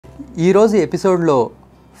ఈరోజు ఎపిసోడ్లో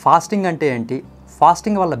ఫాస్టింగ్ అంటే ఏంటి,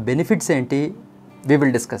 ఫాస్టింగ్ వల్ల బెనిఫిట్స్ ఏంటి we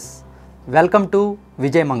will discuss. Welcome to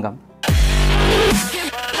Vijay Mangam.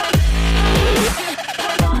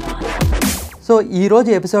 So ఈరోజు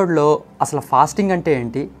ఎపిసోడ్లో అసలు ఫాస్టింగ్ అంటే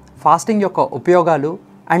ఏంటి, ఫాస్టింగ్ యొక్క ఉపయోగాలు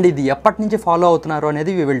అండ్ ఇది ఎప్పటి నుంచి ఫాలో అవుతున్నారు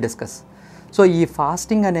అనేది వి విల్ డిస్కస్. సో ఈ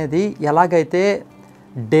ఫాస్టింగ్ అనేది ఎలాగైతే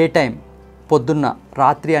డే టైం, పొద్దున్న,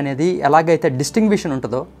 రాత్రి అనేది ఎలాగైతే డిస్టింగ్విషన్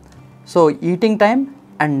ఉంటుందో, so eating time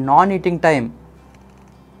and non eating time,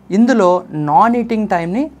 ఇందులో నాన్ ఈటింగ్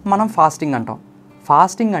టైంని మనం ఫాస్టింగ్ అంటాం.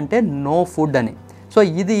 ఫాస్టింగ్ అంటే నో ఫుడ్ అని. సో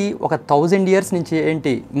ఇది ఒక 1000 years నుంచి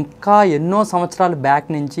ఏంటి, ఇంకా ఎన్నో సంవత్సరాల బ్యాక్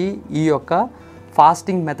నుంచి ఈ యొక్క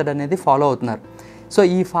ఫాస్టింగ్ మెథడ్ అనేది ఫాలో అవుతున్నారు. సో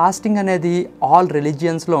ఈ ఫాస్టింగ్ అనేది ఆల్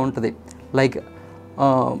రిలీజియన్స్లో ఉంటుంది. Like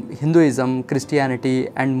Hinduism, Christianity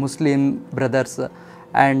and Muslim brothers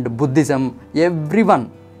and Buddhism, everyone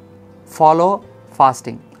follow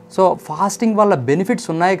fasting. So fasting వల్ల బెనిఫిట్స్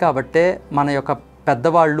ఉన్నాయి కాబట్టే మన యొక్క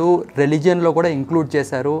పెద్దవాళ్ళు రిలీజియన్లో కూడా ఇంక్లూడ్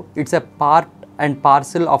చేశారు. It's a part and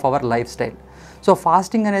parcel of our life style. So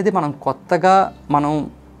fasting అనేది కొత్తగా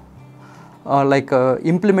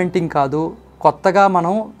ఇంప్లిమెంటింగ్ కాదు, కొత్తగా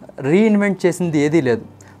మనం రీఇన్వెంట్ చేసింది ఏదీ లేదు.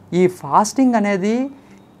 ఈ ఫాస్టింగ్ అనేది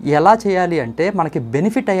ఎలా చేయాలి అంటే మనకి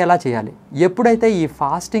బెనిఫిట్ అయ్యేలా చేయాలి. ఎప్పుడైతే ఈ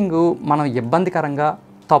ఫాస్టింగ్ మనం ఇబ్బందికరంగా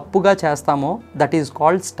తప్పుగా చేస్తామో దట్ ఈజ్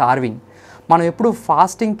కాల్డ్ స్టార్వింగ్. మనం ఎప్పుడు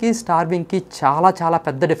ఫాస్టింగ్కి స్టార్వింగ్కి చాలా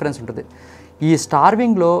పెద్ద డిఫరెన్స్ ఉంటుంది. ఈ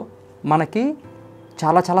స్టార్వింగ్లో మనకి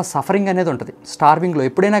చాలా సఫరింగ్ అనేది ఉంటుంది. స్టార్వింగ్లో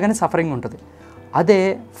ఎప్పుడైనా కానీ సఫరింగ్ ఉంటుంది. అదే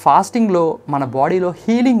ఫాస్టింగ్లో మన బాడీలో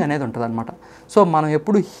హీలింగ్ అనేది ఉంటుంది అనమాట. సో మనం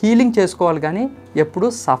ఎప్పుడు హీలింగ్ చేసుకోవాలి కానీ ఎప్పుడు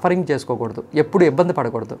సఫరింగ్ చేసుకోకూడదు, ఎప్పుడు ఇబ్బంది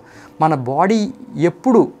పడకూడదు. మన బాడీ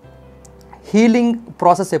ఎప్పుడు హీలింగ్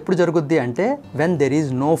ప్రాసెస్ ఎప్పుడు జరుగుద్ది అంటే when there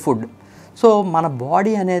is no food. So మన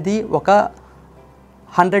బాడీ అనేది ఒక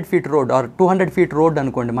 100 feet road are 200 feet road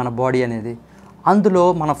అనుకోండి మన బాడీ అనేది. అందులో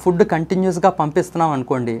మన ఫుడ్ కంటిన్యూస్గా పంపిస్తున్నాం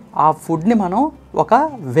అనుకోండి, ఆ ఫుడ్ని మనం ఒక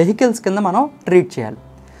వెహికల్స్ కింద మనం ట్రీట్ చేయాలి.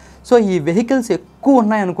 సో ఈ వెహికల్స్ ఎక్కువ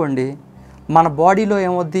ఉన్నాయనుకోండి, మన బాడీలో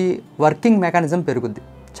ఏమవుద్ది, వర్కింగ్ మెకానిజం పెరుగుద్ది.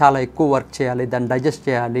 చాలా ఎక్కువ వర్క్ చేయాలి, దాన్ని డైజెస్ట్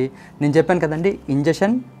చేయాలి. నేను చెప్పాను కదండి,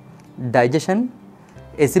 ingestion, digestion,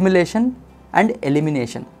 assimilation and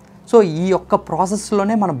elimination. So ఈ యొక్క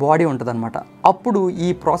ప్రాసెస్లోనే మన బాడీ ఉంటుందన్నమాట. అప్పుడు ఈ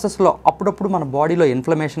ప్రాసెస్లో అప్పుడప్పుడు మన బాడీలో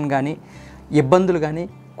ఇన్ఫ్లమేషన్ కానీ ఇబ్బందులు కానీ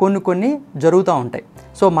కొన్ని జరుగుతూ ఉంటాయి.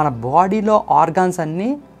 సో మన బాడీలో ఆర్గాన్స్ అన్నీ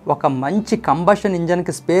ఒక మంచి కంబషన్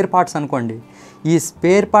ఇంజన్కి స్పేర్ పార్ట్స్ అనుకోండి. ఈ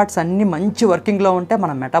స్పేర్ పార్ట్స్ అన్నీ మంచి వర్కింగ్లో ఉంటే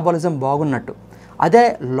మన మెటాబాలిజం బాగున్నట్టు. అదే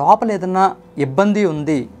లోపల ఏదన్నా ఇబ్బంది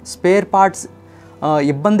ఉంది, స్పేర్ పార్ట్స్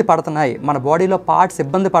ఇబ్బంది పడుతున్నాయి, మన బాడీలో పార్ట్స్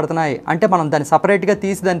ఇబ్బంది పడుతున్నాయి అంటే మనం దాన్ని సపరేట్గా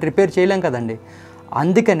తీసి దాన్ని రిపేర్ చేయలేం కదండి.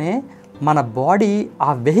 అందుకనే మన బాడీ ఆ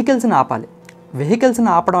వెహికల్స్ని ఆపాలి. వెహికల్స్ని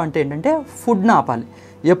ఆపడం అంటే ఏంటంటే ఫుడ్ని ఆపాలి.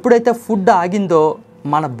 ఎప్పుడైతే ఫుడ్ ఆగిందో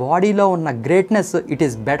మన బాడీలో ఉన్న greatness it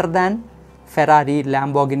is better than Ferrari,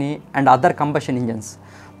 Lamborghini and other combustion engines.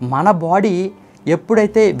 మన బాడీ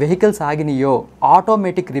ఎప్పుడైతే వెహికల్స్ ఆగినాయో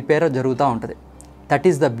ఆటోమేటిక్ రిపేర్ జరుగుతూ ఉంటుంది. That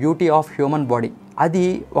is the beauty of human body. అది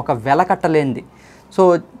ఒక వెలకట్టలేనిది. సో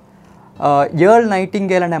ఎర్ల్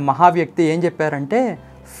నైటింగేల్ అనే మహావ్యక్తి ఏం చెప్పారంటే,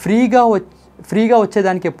 ఫ్రీగా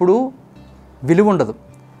వచ్చేదానికి ఎప్పుడు విలువ ఉండదు,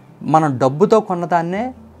 మనం డబ్బుతో కొన్నదాన్నే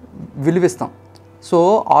విలువిస్తాం. సో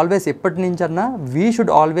ఆల్వేస్ ఎప్పటి నుంచన్నా we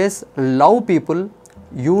should always love people,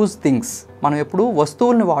 use things. మనం ఎప్పుడు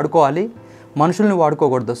వస్తువుల్ని వాడుకోవాలి, మనుషుల్ని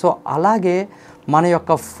వాడుకోకూడదు. సో అలాగే మన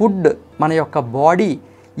యొక్క ఫుడ్, మన యొక్క బాడీ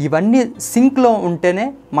ఇవన్నీ సింక్లో ఉంటేనే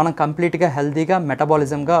మనం కంప్లీట్గా హెల్తీగా,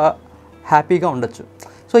 మెటబాలిజంగా హ్యాపీగా ఉండొచ్చు.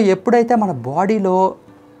 సో ఎప్పుడైతే మన బాడీలో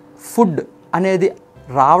ఫుడ్ అనేది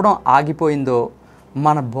రావడం ఆగిపోయిందో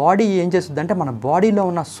మన బాడీ ఏం చేస్తుందంటే మన బాడీలో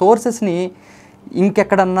ఉన్న సోర్సెస్ని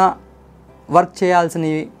ఇంకెక్కడన్నా వర్క్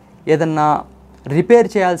చేయాల్సినవి, ఏదన్నా రిపేర్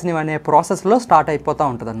చేయాల్సినవి అనే ప్రాసెస్లో స్టార్ట్ అయిపోతూ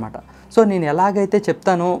ఉంటుంది అనమాట. సో నేను ఎలాగైతే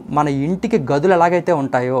చెప్తానో, మన ఇంటికి గదులు ఎలాగైతే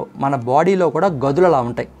ఉంటాయో మన బాడీలో కూడా గదులు అలా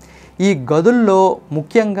ఉంటాయి. ఈ గదుల్లో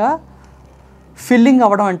ముఖ్యంగా ఫిల్లింగ్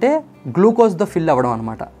అవ్వడం అంటే గ్లూకోజ్తో ఫిల్ అవ్వడం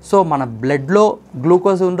అనమాట. సో మన బ్లడ్లో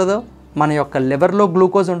గ్లూకోజ్ ఉండదు, మన యొక్క లివర్లో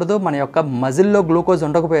గ్లూకోజ్ ఉండదు, మన యొక్క మజిల్లో గ్లూకోజ్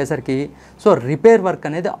ఉండకపోయేసరికి సో రిపేర్ వర్క్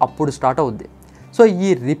అనేది అప్పుడు స్టార్ట్ అవుద్ది. సో ఈ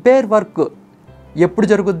రిపేర్ వర్క్ ఎప్పుడు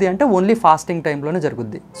జరుగుద్ది అంటే ఓన్లీ ఫాస్టింగ్ టైంలోనే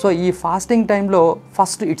జరుగుద్ది. సో ఈ ఫాస్టింగ్ టైంలో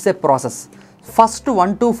first it's a process. First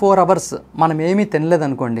 1 to 4 hours మనం ఏమీ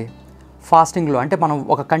తినలేదనుకోండి ఫాస్టింగ్లో, అంటే మనం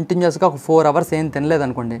ఒక కంటిన్యూస్గా ఒక 4 hours ఏం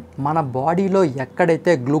తినలేదనుకోండి, మన బాడీలో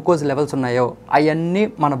ఎక్కడైతే గ్లూకోజ్ లెవెల్స్ ఉన్నాయో అవన్నీ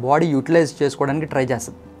మన బాడీ యూటిలైజ్ చేసుకోవడానికి ట్రై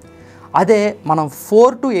చేస్తుంది. అదే మనం 4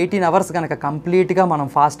 to 18 hours కనుక కంప్లీట్గా మనం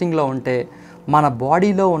ఫాస్టింగ్లో ఉంటే మన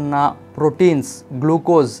బాడీలో ఉన్న ప్రోటీన్స్,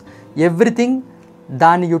 గ్లూకోజ్, ఎవ్రీథింగ్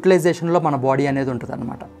దాని యూటిలైజేషన్లో మన బాడీ అనేది ఉంటుంది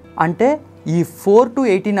అన్నమాట. అంటే ఈ 4 to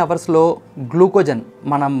 18 అవర్స్లో గ్లూకోజన్,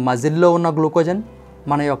 మన మజిల్లో ఉన్న గ్లూకోజన్,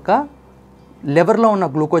 మన యొక్క లివర్లో ఉన్న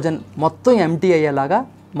గ్లూకోజన్ మొత్తం ఎంటీ అయ్యేలాగా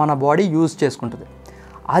మన బాడీ యూజ్ చేసుకుంటుంది.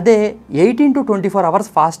 అదే 18 to 24 అవర్స్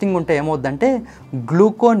ఫాస్టింగ్ ఉంటే ఏమవుద్దంటే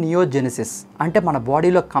గ్లూకోనియోజెనిసిస్, అంటే మన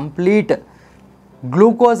బాడీలో కంప్లీట్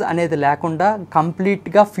గ్లూకోజ్ అనేది లేకుండా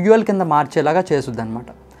కంప్లీట్గా ఫ్యూయల్ కింద మార్చేలాగా చేస్తుంది అనమాట.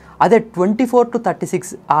 అదే 24 to 36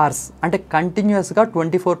 అవర్స్ అంటే కంటిన్యూస్గా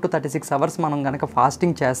 24 to 36 అవర్స్ మనం కనుక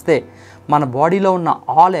ఫాస్టింగ్ చేస్తే మన బాడీలో ఉన్న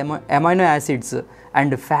all amino acids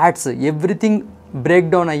and fats everything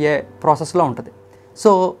break down అయ్యే ప్రాసెస్లో ఉంటుంది.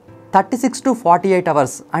 సో 36 to 48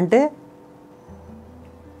 అవర్స్ అంటే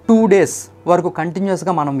 2 days వరకు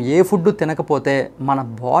కంటిన్యూస్గా మనం ఏ ఫుడ్ తినకపోతే మన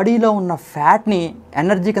బాడీలో ఉన్న ఫ్యాట్ని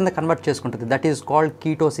ఎనర్జీ కింద కన్వర్ట్ చేసుకుంటుంది. That is called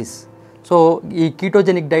ketosis. So ఈ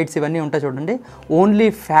కీటోజెనిక్ డైట్స్ ఇవన్నీ ఉంటాయి చూడండి, ఓన్లీ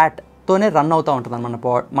ఫ్యాట్తోనే రన్ అవుతూ ఉంటుంది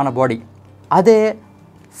మన బాడీ. అదే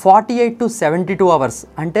 48 to 72 అవర్స్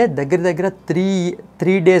అంటే దగ్గర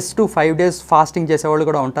 3 days to 5 days ఫాస్టింగ్ చేసేవాళ్ళు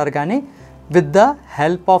కూడా ఉంటారు. కానీ with the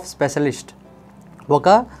help of specialist, ఒక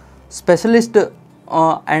స్పెషలిస్ట్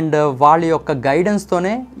అండ్ వాళ్ళ యొక్క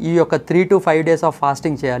గైడెన్స్తోనే ఈ యొక్క 3 to 5 days ఆఫ్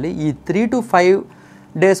ఫాస్టింగ్ చేయాలి. ఈ 3 to 5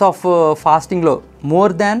 days of ఫాస్టింగ్లో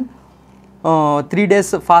more than 3 days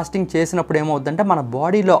fasting చేసినప్పుడు ఏమవుతుందంటే మన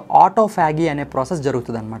బాడీలో ఆటోఫాగీ అనే ప్రాసెస్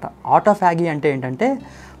జరుగుతుంది అనమాట. ఆటోఫాగీ అంటే ఏంటంటే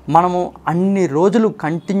మనము అన్ని రోజులు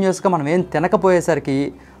కంటిన్యూస్గా మనం ఏం తినకపోయేసరికి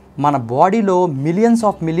మన బాడీలో మిలియన్స్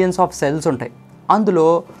ఆఫ్ సెల్స్ ఉంటాయి. అందులో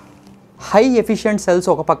హై ఎఫిషియెంట్ సెల్స్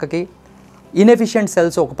ఒక పక్కకి, ఇన్ఎఫిషియెంట్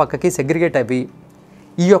సెల్స్ ఒక పక్కకి సెగ్రిగేట్ అవి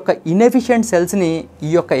ఈ యొక్క ఇన్ఎఫిషియెంట్ సెల్స్ని ఈ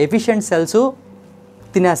యొక్క ఎఫిషియెంట్ సెల్స్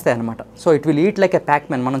తినేస్తాయి అనమాట. So it will eat like a pack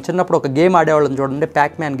man. మనం చిన్నప్పుడు ఒక గేమ్ ఆడేవాళ్ళని చూడండి,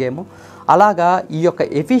 ప్యాక్ మ్యాన్ గేమ్. అలాగా ఈ యొక్క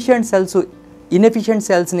efficient cells inefficient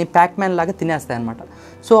సెల్స్ని pack man లాగా తినేస్తాయి అనమాట.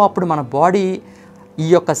 సో అప్పుడు మన బాడీ ఈ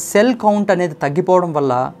యొక్క సెల్ కౌంట్ అనేది తగ్గిపోవడం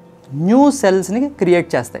వల్ల న్యూ సెల్స్ని క్రియేట్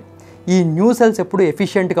చేస్తాయి. ఈ న్యూ సెల్స్ ఎప్పుడు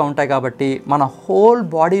ఎఫిషియెంట్గా ఉంటాయి కాబట్టి మన హోల్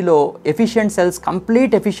బాడీలో efficient cells,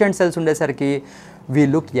 complete efficient cells ఉండేసరికి వీ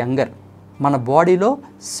లుక్ యంగర్. మన బాడీలో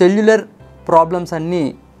సెల్యులర్ ప్రాబ్లమ్స్ అన్నీ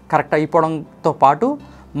కరెక్ట్ అయిపోవడంతో పాటు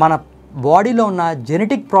మన బాడీలో ఉన్న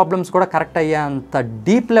జెనెటిక్ ప్రాబ్లమ్స్ కూడా కరెక్ట్ అయ్యేంత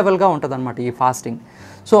డీప్ లెవెల్గా ఉంటుంది అనమాట ఈ ఫాస్టింగ్.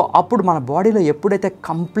 సో అప్పుడు మన బాడీలో ఎప్పుడైతే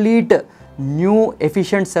కంప్లీట్ న్యూ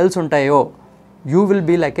ఎఫిషియెంట్ సెల్స్ ఉంటాయో you will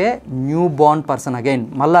be like a new Born person again.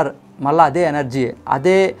 మళ్ళీ అదే ఎనర్జీ,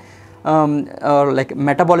 అదే like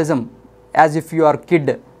metabolism as if you are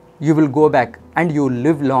kid, you will go back and you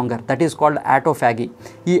live longer. That is called autophagy.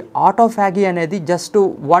 ఈ autophagy అనేది just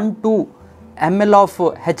 1-2 ml of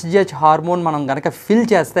HGH hormone మనం కనుక fill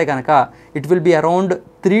చేస్తే కనుక it will be around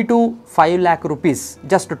 3 to 5 lakh rupees,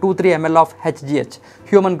 just 2-3 ml of HGH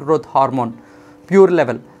human growth hormone pure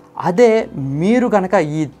level. అదే మీరు కనుక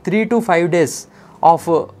ఈ 3 to 5 days ఆఫ్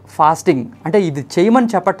ఫాస్టింగ్, అంటే ఇది చేయమని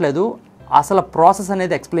చెప్పట్లేదు, అసలు ప్రాసెస్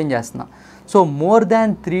అనేది ఎక్స్ప్లెయిన్ చేస్తున్నా. So more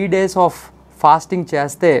than 3 days of fasting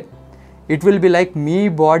చేస్తే it will be like me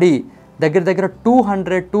body దగ్గర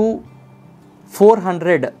 200 to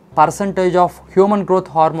 400% of human growth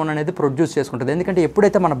hormone అనేది ప్రొడ్యూస్ చేసుకుంటుంది. ఎందుకంటే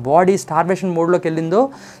ఎప్పుడైతే మన బాడీ స్టార్వేషన్ మోడ్లోకి వెళ్ళిందో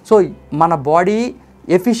సో మన బాడీ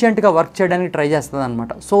ఎఫిషియెంట్గా వర్క్ చేయడానికి ట్రై చేస్తుంది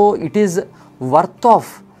అనమాట. So it is worth of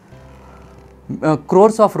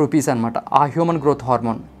crores of rupees అనమాట ఆ human growth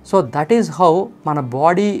hormone. So that is how మన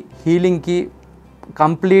బాడీ హీలింగ్కి,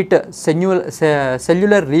 కంప్లీట్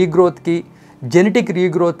సెల్యులర్ రీగ్రోత్కి, జెనెటిక్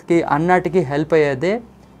రీగ్రోత్కి అన్నిటికీ హెల్ప్ అయ్యేదే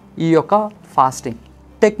ఈ యొక్క ఫాస్టింగ్.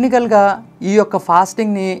 టెక్నికల్గా ఈ యొక్క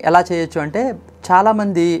ఫాస్టింగ్ని ఎలా చేయొచ్చు అంటే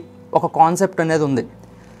చాలామంది ఒక కాన్సెప్ట్ అనేది ఉంది.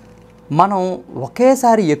 మనం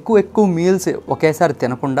ఒకేసారి ఎక్కువ మీల్స్ ఒకేసారి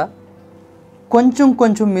తినకుండా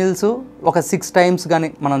కొంచెం మీల్స్ ఒక 6 times కానీ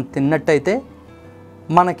మనం తిన్నట్టయితే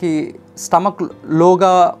మనకి స్టమక్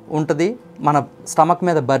లోగా ఉంటుంది, మన స్టమక్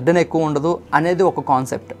మీద బర్డెన్ ఎక్కువ ఉండదు అనేది ఒక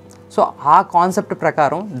కాన్సెప్ట్. సో ఆ కాన్సెప్ట్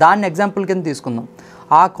ప్రకారం దాన్ని ఎగ్జాంపుల్ కింద తీసుకుందాం.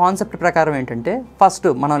 ఆ కాన్సెప్ట్ ప్రకారం ఏంటంటే ఫస్ట్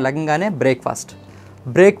మనం లెగంగానే బ్రేక్ఫాస్ట్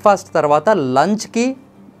తర్వాత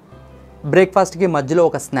బ్రేక్ఫాస్ట్కి మధ్యలో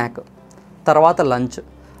ఒక స్నాక్, తర్వాత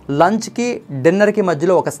లంచ్కి డిన్నర్కి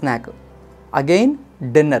మధ్యలో ఒక స్నాక్, అగైన్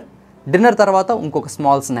డిన్నర్ తర్వాత ఇంకొక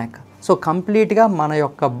స్మాల్ స్నాక్. సో కంప్లీట్గా మన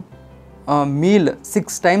యొక్క మీల్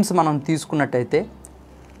 6 times మనం తీసుకున్నట్టయితే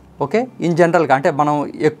ఓకే, ఇన్ జనరల్గా అంటే మనం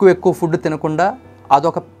ఎక్కువ ఫుడ్ తినకుండా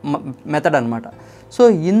అదొక మెథడ్ అనమాట. సో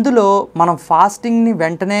ఇందులో మనం ఫాస్టింగ్ని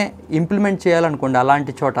వెంటనే ఇంప్లిమెంట్ చేయాలనుకోండి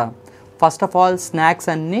అలాంటి చోట ఫస్ట్ ఆఫ్ ఆల్ స్నాక్స్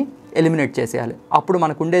అన్నీ ఎలిమినేట్ చేసేయాలి. అప్పుడు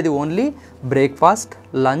మనకు ఉండేది only breakfast,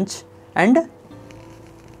 lunch and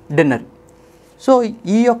dinner. So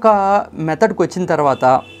ఈ యొక్క మెథడ్కి వచ్చిన తర్వాత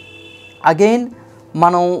అగైన్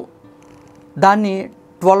మనం దాన్ని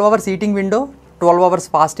 12 hours eating window, 12 hours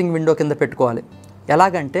fasting window కింద పెట్టుకోవాలి.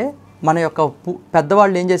 ఎలాగంటే మన యొక్క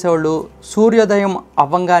పెద్దవాళ్ళు ఏం చేసేవాళ్ళు, సూర్యోదయం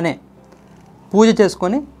అవ్వంగానే పూజ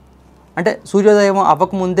చేసుకొని, అంటే సూర్యోదయం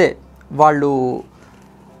అవ్వకముందే వాళ్ళు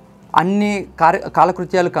అన్ని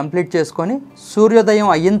కాలకృత్యాలు కంప్లీట్ చేసుకొని సూర్యోదయం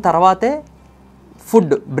అయిన తర్వాతే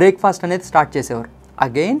ఫుడ్ బ్రేక్ఫాస్ట్ అనేది స్టార్ట్ చేసేవారు.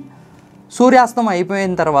 అగైన్ సూర్యాస్తం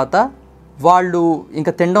అయిపోయిన తర్వాత వాళ్ళు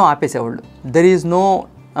ఇంకా తినడం ఆపేసేవాళ్ళు. There is know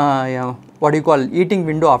what you call eating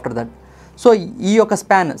window after that. So ఈ యొక్క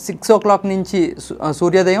స్పాన్ 6 o'clock నుంచి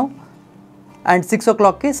సూర్యోదయం అండ్ 6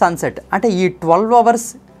 o'clockకి సన్సెట్, అంటే ఈ 12 hours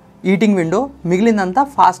ఈటింగ్ విండో, మిగిలిందంతా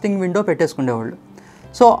ఫాస్టింగ్ విండో పెట్టేసుకునేవాళ్ళు.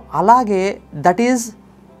 సో అలాగే that is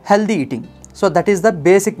healthy eating. So that is the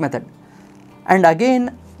basic method. And again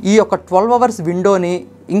ఈ యొక్క 12 hours విండోని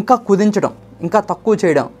ఇంకా కుదించడం, ఇంకా తక్కువ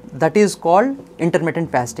చేయడం, that is called intermittent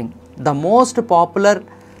fasting. The most popular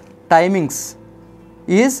timings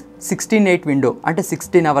is 16-8 window, అంటే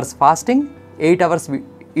 16 hours fasting, 8 hours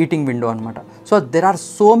eating window అనమాట. So there are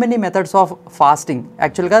so many methods of fasting.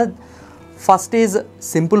 యాక్చువల్గా first is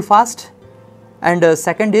simple fast and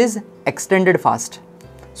second is extended fast.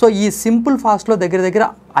 So ఈ simple ఫాస్ట్లో దగ్గర దగ్గర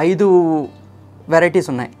 5 varieties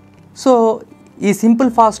ఉన్నాయి. So ఈ simple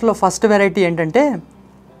ఫాస్ట్లో first variety ఏంటంటే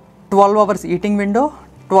 12 hours eating window,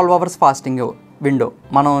 12 hours fasting window.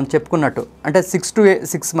 మనం చెప్పుకున్నట్టు అంటే 6 to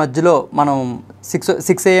 6 మధ్యలో మనం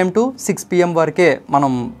 6 AM to 6 PM వరకే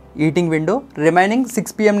మనం ఈటింగ్ విండో, రిమైనింగ్ 6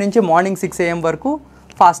 PM నుంచి మార్నింగ్ 6 AM వరకు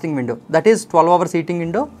fasting window. That is 12 hours eating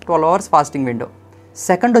window, 12 hours fasting window.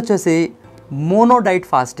 Second వచ్చేసి మోనో డైట్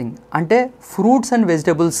ఫాస్టింగ్, అంటే ఫ్రూట్స్ అండ్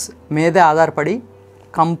వెజిటబుల్స్ మీదే ఆధారపడి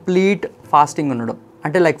కంప్లీట్ ఫాస్టింగ్ ఉండడం,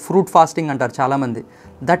 అంటే లైక్ ఫ్రూట్ ఫాస్టింగ్ అంటారు చాలామంది.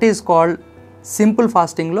 That is called simple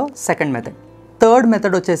ఫాస్టింగ్లో second method. Third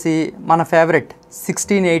method వచ్చేసి మన favourite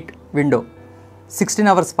 16-8 window, 16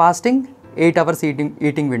 hours fasting, 8 hours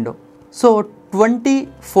eating window. So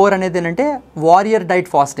 24 అనేది ఏంటంటే వారియర్ డైట్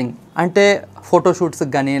ఫాస్టింగ్, అంటే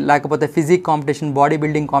ఫోటోషూట్స్కి కానీ లేకపోతే ఫిజిక్ కాంపిటీషన్, బాడీ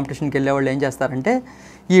బిల్డింగ్ కాంపిటీషన్కి వెళ్ళే వాళ్ళు ఏం చేస్తారంటే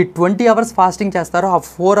ఈ 20 hours ఫాస్టింగ్ చేస్తారు. ఆ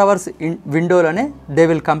 4 hours విండోలోనే they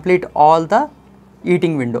will complete all the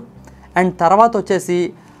eating window. And తర్వాత వచ్చేసి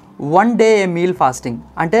 1 day ఏ మీల్ ఫాస్టింగ్,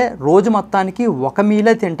 అంటే రోజు మొత్తానికి ఒక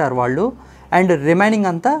మీలే తింటారు వాళ్ళు, అండ్ రిమైనింగ్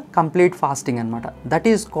అంతా కంప్లీట్ ఫాస్టింగ్ అనమాట. దట్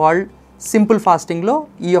ఈస్ కాల్డ్ సింపుల్ ఫాస్టింగ్లో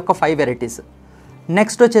ఈ యొక్క 5 వెరైటీస్.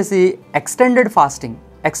 నెక్స్ట్ వచ్చేసి ఎక్స్టెండెడ్ ఫాస్టింగ్.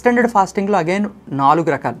 ఎక్స్టెండెడ్ ఫాస్టింగ్లో అగైన్ 4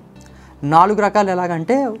 రకాలు. 4 రకాలు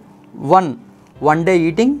ఎలాగంటే 1 day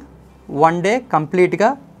ఈటింగ్, 1 day కంప్లీట్గా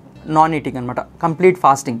నాన్ ఈటింగ్ అనమాట, complete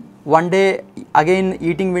fasting, 1 day again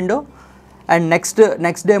eating window, and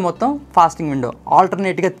next day మొత్తం ఫాస్టింగ్ విండో,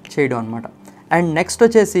 ఆల్టర్నేట్గా చేయడం అనమాట. అండ్ నెక్స్ట్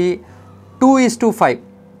వచ్చేసి 2:5,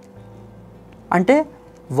 అంటే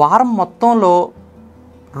వారం మొత్తంలో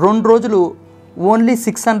 2 రోజులు ఓన్లీ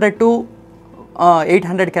 600 to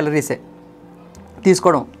 800 calories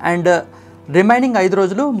తీసుకోవడం, అండ్ రిమైనింగ్ 5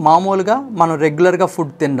 రోజులు మామూలుగా మనం రెగ్యులర్గా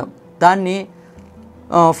ఫుడ్ తినడం. దాన్ని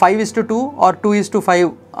 5:2 or 2:5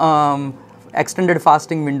 ఎక్స్టెండెడ్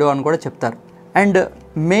ఫాస్టింగ్ విండో అని కూడా చెప్తారు. అండ్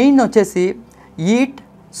మెయిన్ వచ్చేసి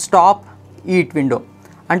స్టాప్ ఈట్ విండో,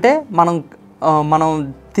 అంటే మనం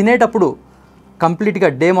తినేటప్పుడు కంప్లీట్గా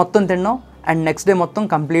డే మొత్తం తినడం అండ్ నెక్స్ట్ డే మొత్తం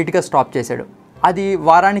కంప్లీట్గా స్టాప్ చేసాడు. అది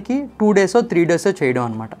వారానికి 2 days 3 days చేయడం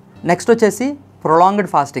అనమాట. నెక్స్ట్ వచ్చేసి ప్రొలాంగ్డ్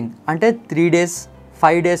ఫాస్టింగ్, అంటే 3 days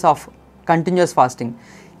 5 days of continuous fasting.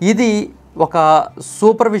 ఇది ఒక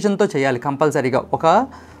సూపర్విజన్తో చేయాలి కంపల్సరీగా, ఒక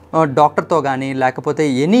డాక్టర్తో కానీ లేకపోతే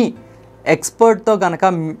ఎనీ ఎక్స్పర్ట్తో కనుక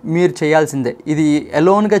మీరు చేయాల్సిందే. ఇది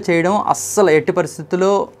ఎలోన్గా చేయడం అస్సలు ఎట్టి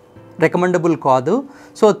పరిస్థితుల్లో రికమెండబుల్ కాదు.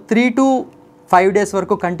 సో 3 to 5 days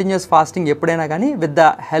వరకు కంటిన్యూస్ ఫాస్టింగ్ ఎప్పుడైనా కానీ with the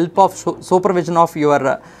help of supervision of your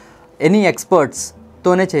any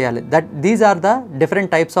ఎక్స్పర్ట్స్తోనే చేయాలి. These are the different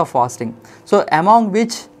types of fasting. So among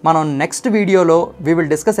which మనం నెక్స్ట్ వీడియోలో we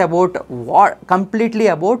will discuss about completely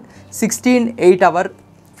about 16-8 hour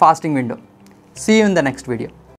fasting window. See you in the next video.